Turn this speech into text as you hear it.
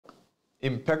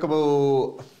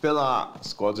Impeccable filler.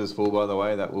 Squads is full, by the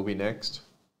way. That will be next.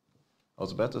 I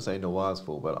was about to say Noir's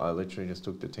full, but I literally just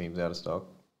took the teams out of stock.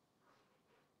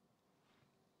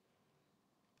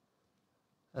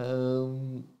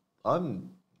 I'm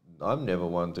never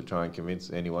one to try and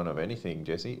convince anyone of anything,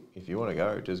 Jesse. If you want to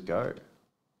go, just go.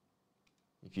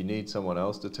 If you need someone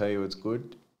else to tell you it's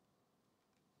good,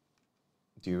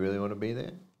 do you really want to be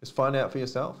there? Just find out for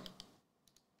yourself.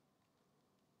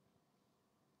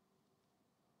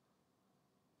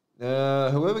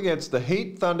 Whoever gets the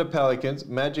Heat, Thunder, Pelicans,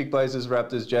 Magic, Blazers,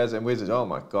 Raptors, Jazz, and Wizards. Oh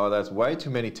my God, that's way too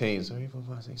many teams. 3, 4,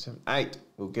 5, 6, 7, 8.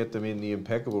 We'll get them in the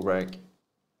impeccable break.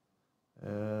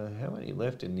 How many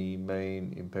left in the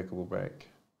main impeccable break?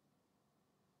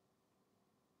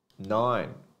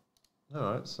 9. All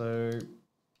right, so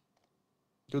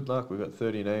good luck. We've got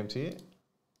 30 names here.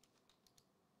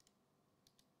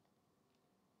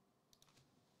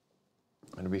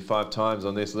 And it'll be 5 times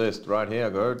on this list right here.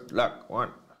 Good luck.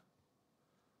 1.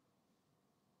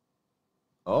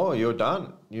 Oh, you're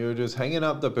done. You're just hanging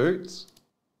up the boots.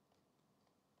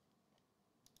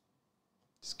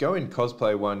 Just go in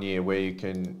cosplay 1 year where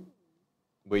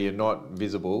you're not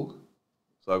visible.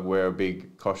 It's like wear a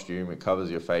big costume, it covers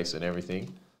your face and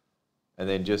everything. And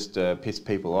then just piss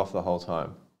people off the whole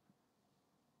time.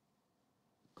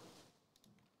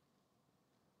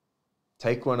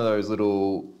 Take one of those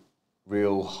little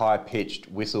real high-pitched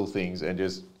whistle things and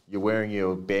just, you're wearing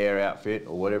your bear outfit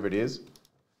or whatever it is.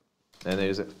 And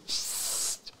there's a...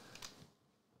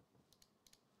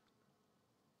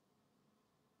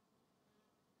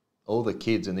 All the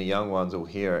kids and the young ones will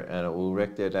hear it and it will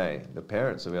wreck their day. The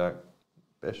parents will be like,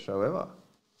 best show ever.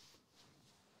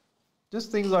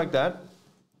 Just things like that.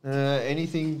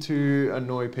 Anything to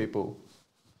annoy people.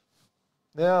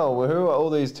 Now, who are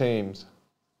all these teams?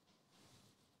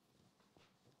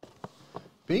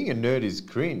 Being a nerd is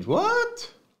cringe.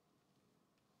 What?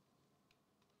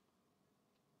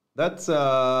 That's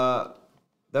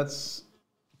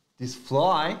this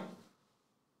fly.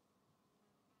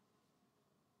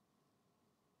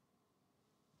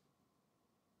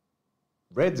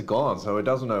 Red's gone, so it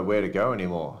doesn't know where to go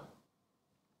anymore.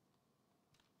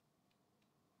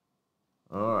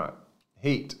 All right,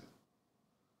 Heat.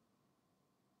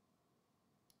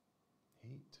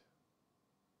 Heat.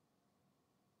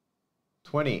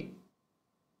 20.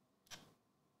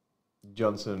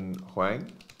 Johnson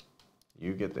Huang.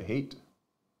 You get the Heat.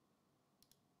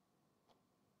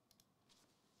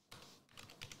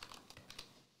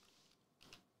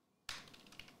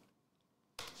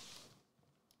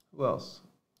 Who else?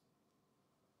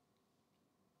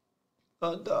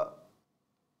 Thunder.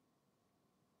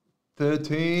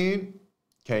 13.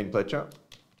 Kane Fletcher.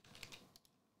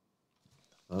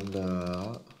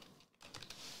 Thunder.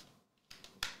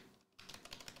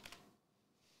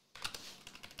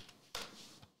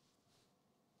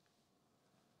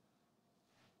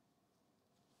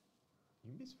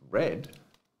 You missed Red.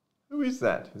 Who is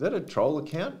that? Is that a troll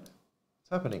account? What's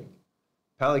happening?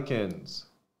 Pelicans.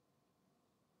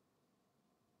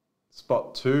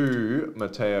 Spot 2,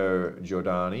 Matteo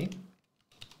Giordani.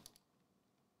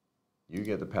 You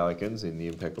get the Pelicans in the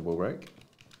impeccable break.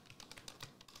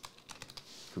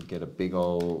 Could get a big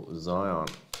old Zion.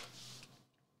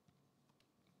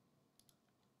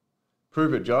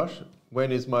 Prove it, Josh.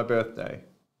 When is my birthday?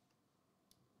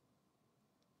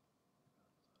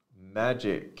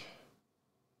 Magic.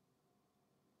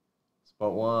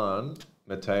 Spot 1,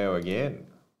 Matteo again.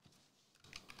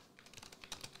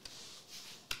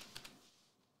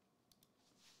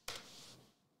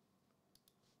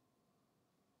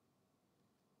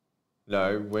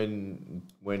 No,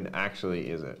 when actually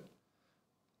is it?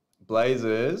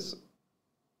 Blazers.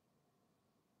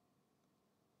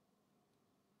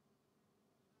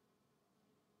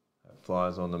 That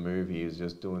fly's on the move. He was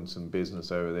just doing some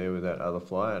business over there with that other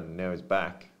fly, and now he's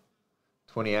back.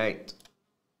 28.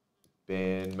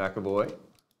 Ben McAvoy.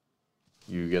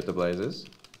 You get the Blazers.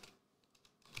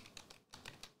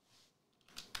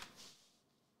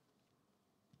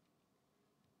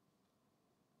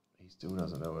 Still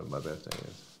doesn't know when my birthday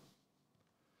is.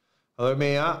 Hello,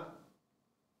 Mia. Are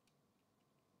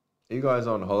you guys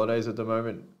on holidays at the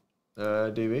moment,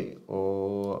 DB?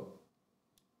 Or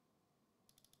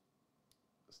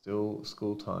still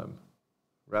school time?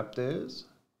 Raptors?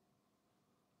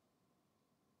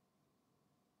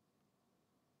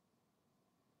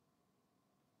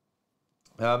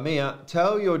 Mia,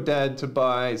 tell your dad to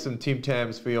buy some Tim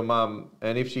Tams for your mum,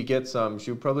 and if she gets some,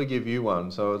 she'll probably give you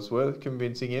one, so it's worth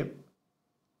convincing him.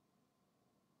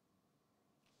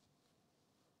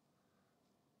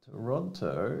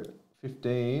 Toronto,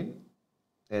 15.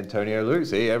 Antonio Lou,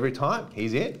 see, every time,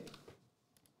 he's in.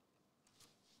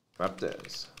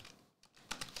 Raptors.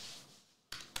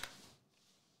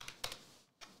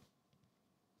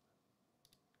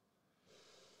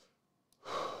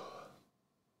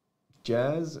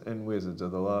 Jazz and Wizards are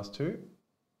the last two.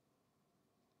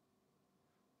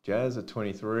 Jazz at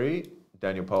 23,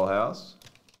 Daniel Polhouse.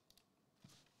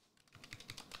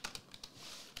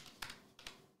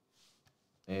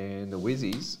 And the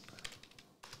Wizzies,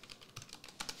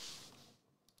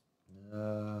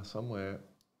 somewhere.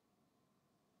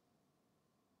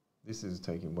 This is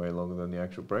taking way longer than the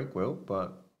actual break will,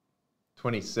 but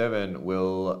 27,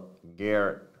 Will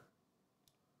Garrett.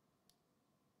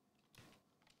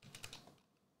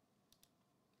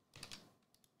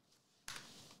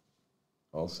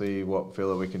 I'll see what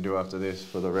filler we can do after this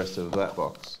for the rest of that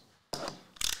box.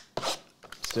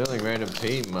 Sterling random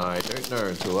team, I don't know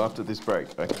until after this break.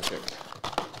 I can check.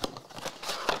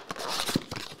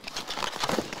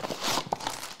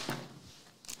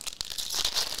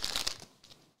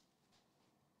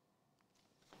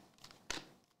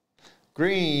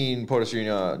 Green, Portis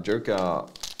Jr., Joker,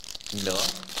 Miller.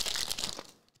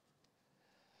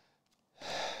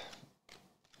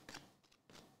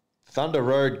 Thunder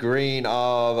Road green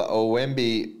of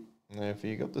Wemby. Now, if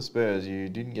you got the Spurs, you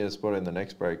didn't get a spot in the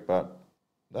next break, but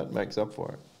that makes up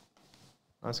for it.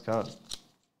 Nice card.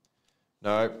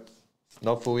 No,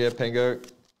 not full yet, Pengo.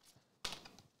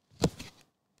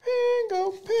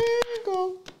 Pengo,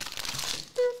 Pengo.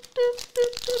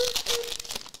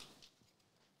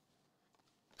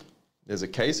 There's a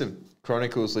case of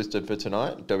Chronicles listed for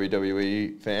tonight,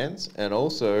 WWE fans, and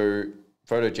also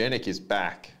Photogenic is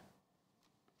back.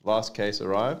 Last case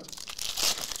arrived.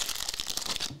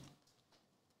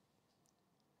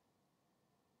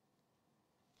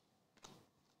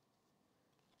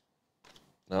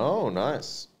 Oh,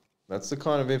 nice. That's the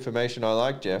kind of information I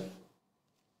like, Jeff.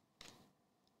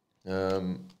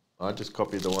 I just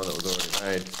copied the one that was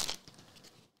already made.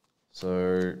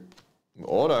 So,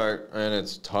 auto, and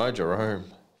it's Ty Jerome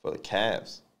for the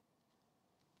Cavs.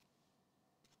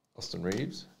 Austin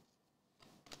Reeves.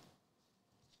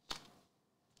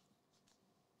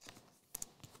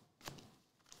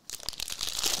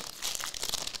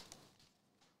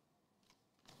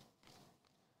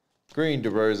 Green,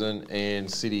 DeRozan, and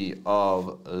City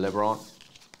of LeBron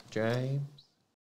James.